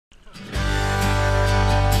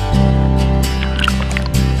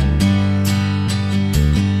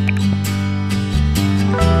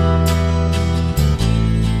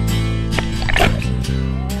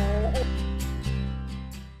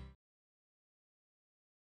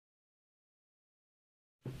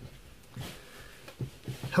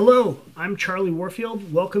Hello, I'm Charlie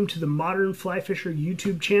Warfield. Welcome to the Modern Fly Fisher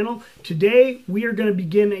YouTube channel. Today we are going to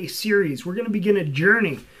begin a series. We're going to begin a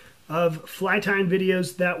journey of fly tying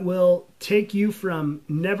videos that will take you from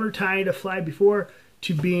never tying a fly before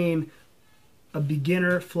to being a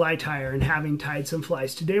beginner fly tyer and having tied some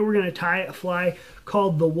flies. Today we're going to tie a fly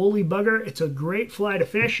called the woolly bugger. It's a great fly to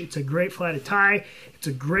fish. It's a great fly to tie. It's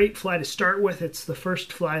a great fly to start with. It's the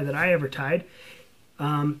first fly that I ever tied.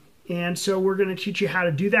 And so we're going to teach you how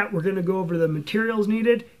to do that. We're going to go over the materials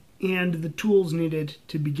needed and the tools needed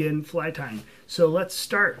to begin fly tying. So let's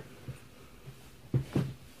start.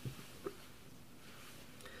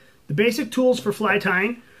 The basic tools for fly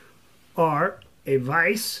tying are a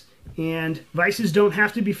vise, and vices don't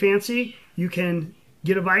have to be fancy. You can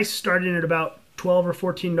get a vise starting at about $12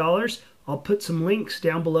 or $14. I'll put some links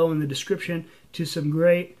down below in the description to some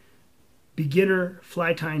great beginner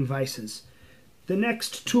fly tying vices. The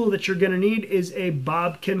next tool that you're going to need is a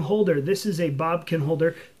bobbin holder. This is a bobbin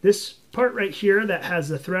holder. This part right here that has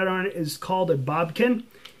the thread on it is called a bobbin.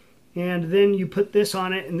 And then you put this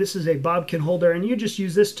on it, and this is a bobbin holder. And you just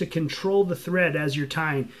use this to control the thread as you're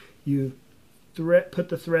tying. You put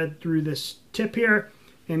the thread through this tip here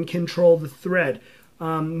and control the thread.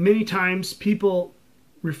 Many times people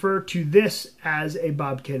refer to this as a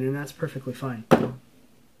bobbin, and that's perfectly fine.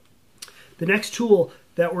 The next tool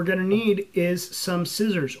that we're going to need is some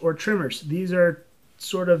scissors or trimmers. These are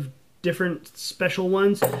sort of different special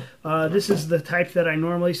ones. This is the type that I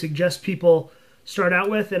normally suggest people start out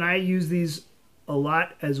with, and I use these a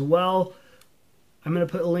lot as well. I'm going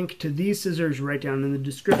to put a link to these scissors right down in the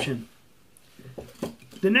description.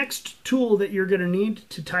 The next tool that you're going to need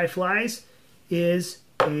to tie flies is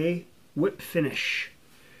a whip finish.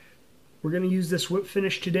 We're going to use this whip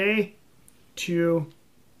finish today to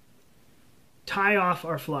tie off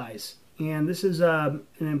our flies, and this is an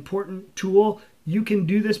important tool. You can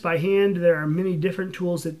do this by hand. There are many different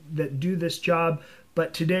tools that do this job,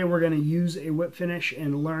 but today we're going to use a whip finish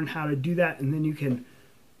and learn how to do that, and then you can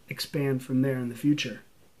expand from there in the future.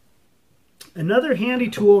 Another handy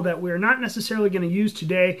tool that we're not necessarily going to use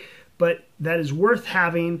today, but that is worth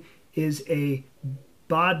having, is a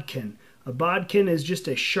bodkin. A bodkin is just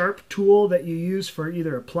a sharp tool that you use for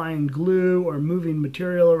either applying glue or moving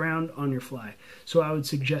material around on your fly. So I would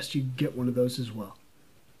suggest you get one of those as well.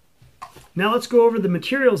 Now let's go over the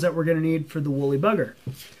materials that we're going to need for the woolly bugger.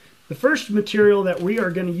 The first material that we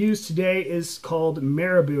are going to use today is called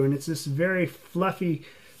marabou, and it's this very fluffy,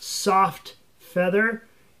 soft feather.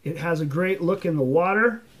 It has a great look in the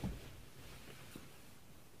water.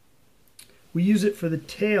 We use it for the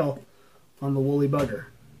tail on the woolly bugger.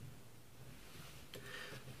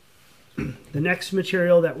 The next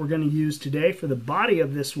material that we're going to use today for the body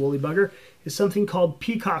of this woolly bugger is something called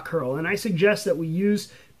peacock herl, and I suggest that we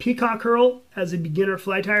use peacock herl as a beginner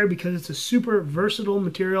fly tyer because it's a super versatile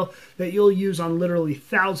material that you'll use on literally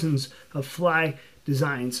thousands of fly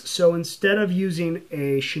designs. So instead of using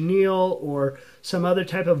a chenille or some other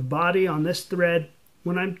type of body on this thread,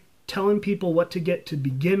 when I'm telling people what to get to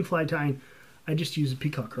begin fly tying, I just use a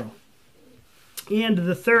peacock herl. And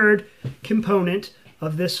the third component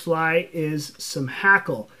of this fly is some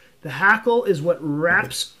hackle. The hackle is what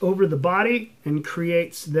wraps over the body and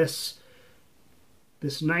creates this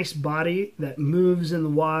nice body that moves in the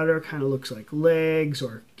water, kind of looks like legs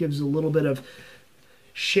or gives a little bit of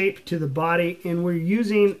shape to the body. And we're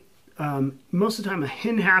using most of the time a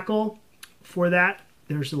hen hackle for that.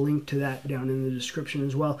 There's a link to that down in the description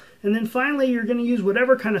as well. And then finally, you're going to use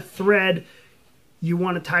whatever kind of thread you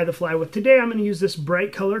want to tie the fly with. Today I'm going to use this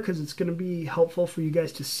bright color because it's going to be helpful for you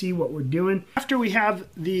guys to see what we're doing. After we have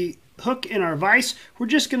the hook in our vise, we're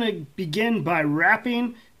just going to begin by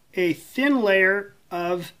wrapping a thin layer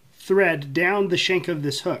of thread down the shank of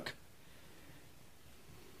this hook.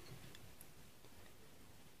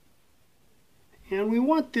 And we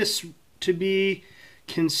want this to be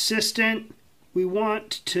consistent. We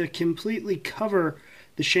want to completely cover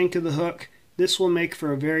the shank of the hook. This will make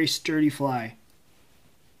for a very sturdy fly.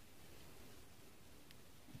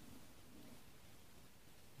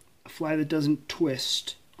 A fly that doesn't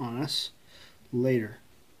twist on us later.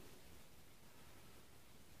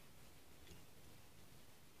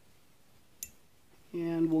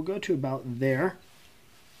 And we'll go to about there.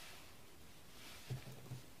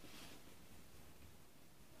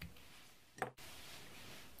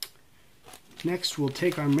 Next, we'll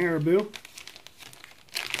take our marabou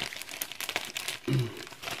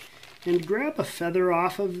and grab a feather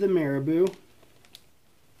off of the marabou.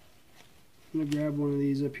 I'm going to grab one of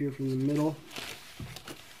these up here from the middle.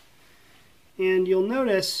 And you'll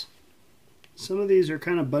notice some of these are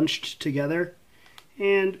kind of bunched together,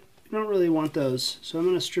 and you don't really want those, so I'm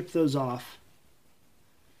going to strip those off.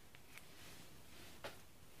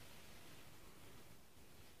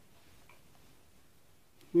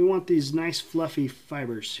 We want these nice fluffy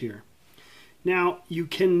fibers here. Now you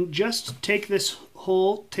can just take this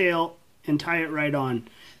whole tail and tie it right on.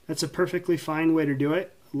 That's a perfectly fine way to do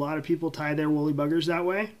it. A lot of people tie their woolly buggers that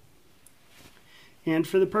way. And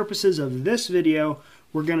for the purposes of this video,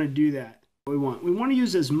 we're going to do that. We want to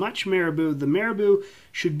use as much marabou. The marabou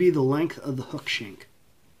should be the length of the hook shank.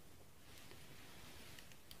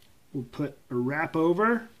 We'll put a wrap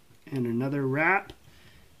over and another wrap,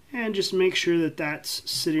 and just make sure that that's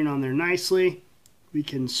sitting on there nicely. We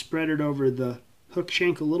can spread it over the hook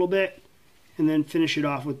shank a little bit and then finish it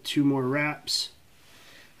off with 2 more wraps.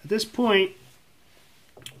 At this point,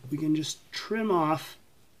 we can just trim off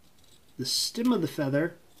the stem of the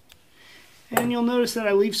feather, and you'll notice that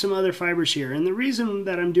I leave some other fibers here. And the reason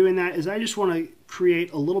that I'm doing that is I just want to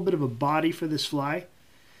create a little bit of a body for this fly.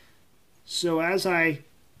 So as I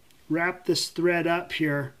wrap this thread up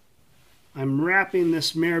here, I'm wrapping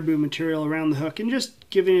this marabou material around the hook and just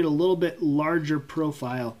giving it a little bit larger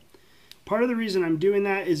profile. Part of the reason I'm doing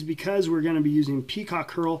that is because we're going to be using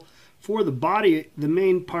peacock herl for the body, the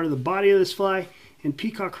main part of the body of this fly, and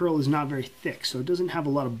peacock herl is not very thick, so it doesn't have a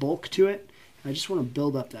lot of bulk to it. I just want to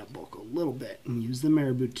build up that bulk a little bit and use the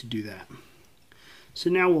marabou to do that. So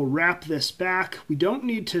now we'll wrap this back. We don't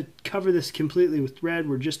need to cover this completely with thread,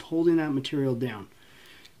 we're just holding that material down.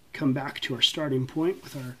 Come back to our starting point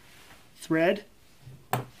with our thread.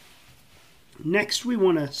 Next we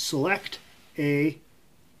want to select a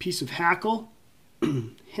piece of hackle.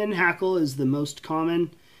 Hen hackle is the most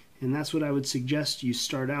common, and that's what I would suggest you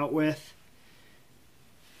start out with.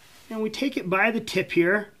 And we take it by the tip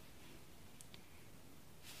here,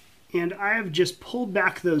 and I have just pulled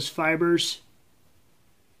back those fibers.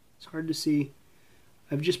 It's hard to see.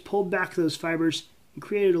 I've just pulled back those fibers and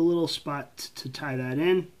created a little spot to tie that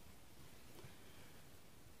in,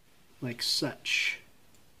 like such.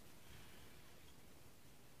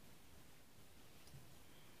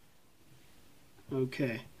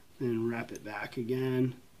 Okay, then wrap it back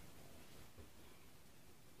again.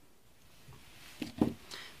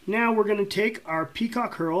 Now we're going to take our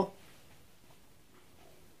peacock herl,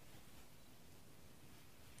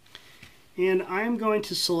 and I'm going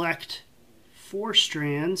to select 4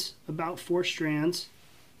 strands, about 4 strands.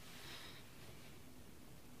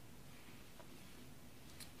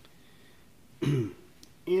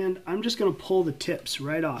 And I'm just going to pull the tips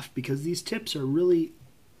right off because these tips are really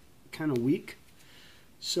kind of weak.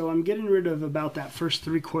 So I'm getting rid of about that first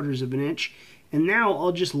 3/4 of an inch. And now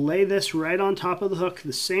I'll just lay this right on top of the hook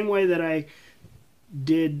the same way that I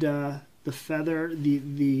did the feather,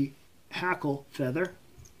 the hackle feather.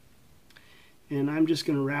 And I'm just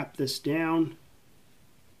going to wrap this down.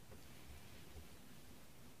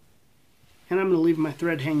 And I'm going to leave my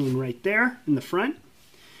thread hanging right there in the front.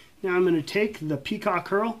 Now I'm going to take the peacock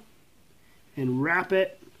herl and wrap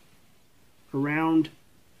it around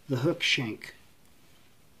the hook shank,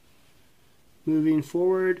 moving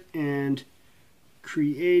forward and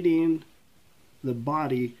creating the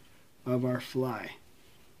body of our fly.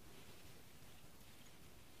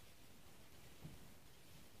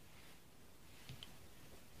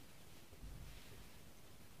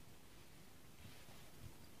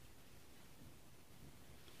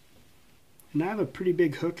 And I have a pretty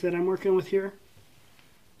big hook that I'm working with here,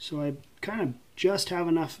 so I kind of just have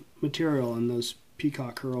enough material in those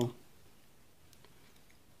peacock herl.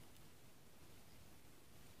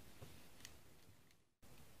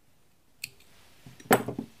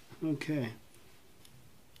 Okay.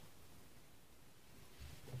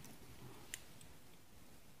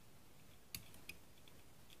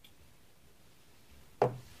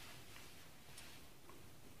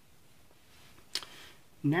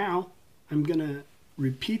 Now I'm going to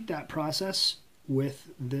repeat that process with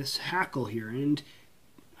this hackle here, and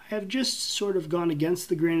I have just sort of gone against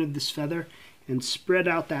the grain of this feather and spread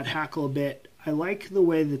out that hackle a bit. I like the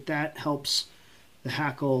way that that helps the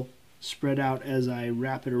hackle spread out as I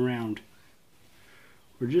wrap it around.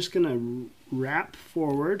 We're just going to wrap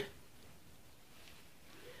forward,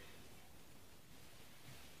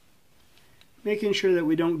 making sure that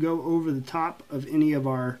we don't go over the top of any of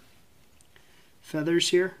our feathers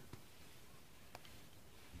here.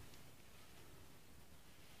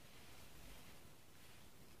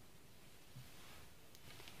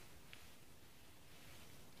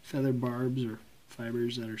 Feather barbs or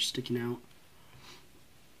fibers that are sticking out.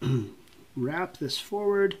 Wrap this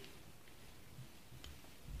forward.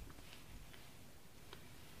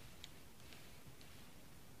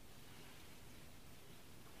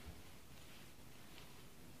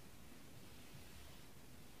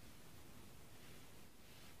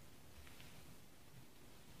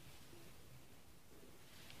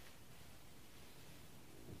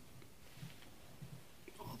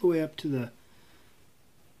 All the way up to the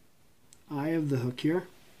eye of the hook here.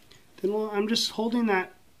 Then I'm just holding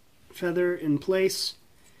that feather in place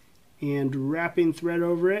and wrapping thread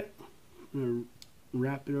over it. I'm going to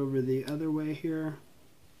wrap it over the other way here,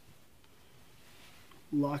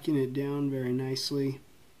 locking it down very nicely.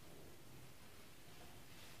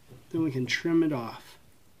 Then we can trim it off.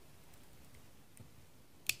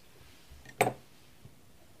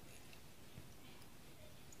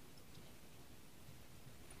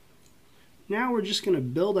 Now we're just going to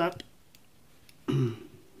build up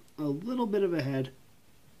a little bit of a head.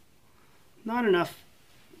 Not enough,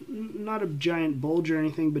 not a giant bulge or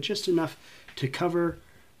anything, but just enough to cover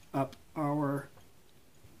up our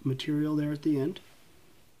material there at the end.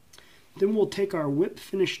 Then we'll take our whip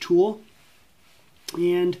finish tool,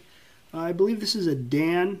 and I believe this is a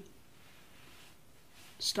Dan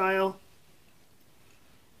style.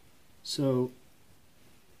 So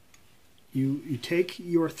you take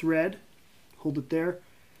your thread, hold it there,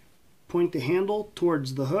 point the handle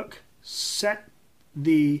towards the hook, set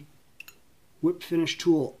the whip finish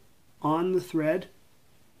tool on the thread,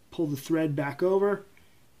 pull the thread back over,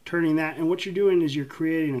 turning that, and what you're doing is you're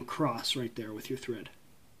creating a cross right there with your thread.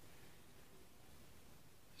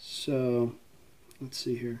 So let's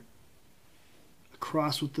see here, a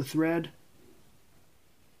cross with the thread.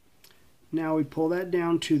 Now we pull that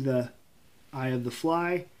down to the eye of the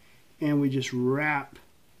fly, and we just wrap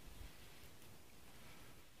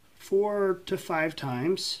 4 to 5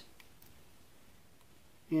 times,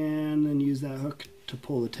 and then use that hook to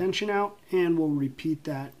pull the tension out, and we'll repeat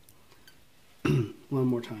that one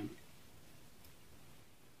more time.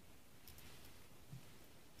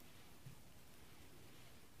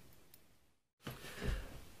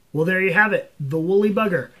 Well, there you have it, the woolly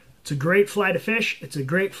bugger. It's a great fly to fish. It's a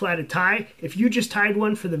great fly to tie. If you just tied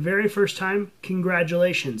one for the very first time,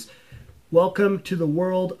 congratulations. Welcome to the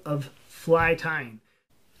world of fly tying.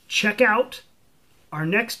 Check out our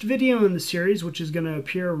next video in the series, which is going to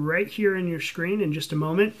appear right here in your screen in just a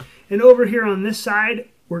moment. And over here on this side,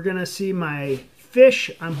 we're going to see my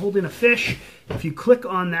fish. I'm holding a fish. If you click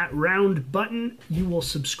on that round button, you will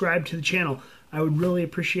subscribe to the channel. I would really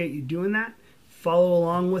appreciate you doing that. Follow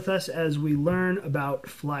along with us as we learn about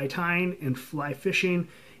fly tying and fly fishing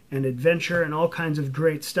and adventure and all kinds of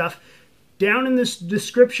great stuff. Down in this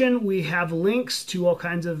description, we have links to all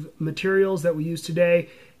kinds of materials that we use today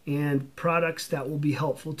and products that will be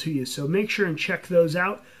helpful to you. So make sure and check those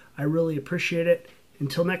out. I really appreciate it.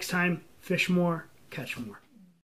 Until next time, fish more, catch more.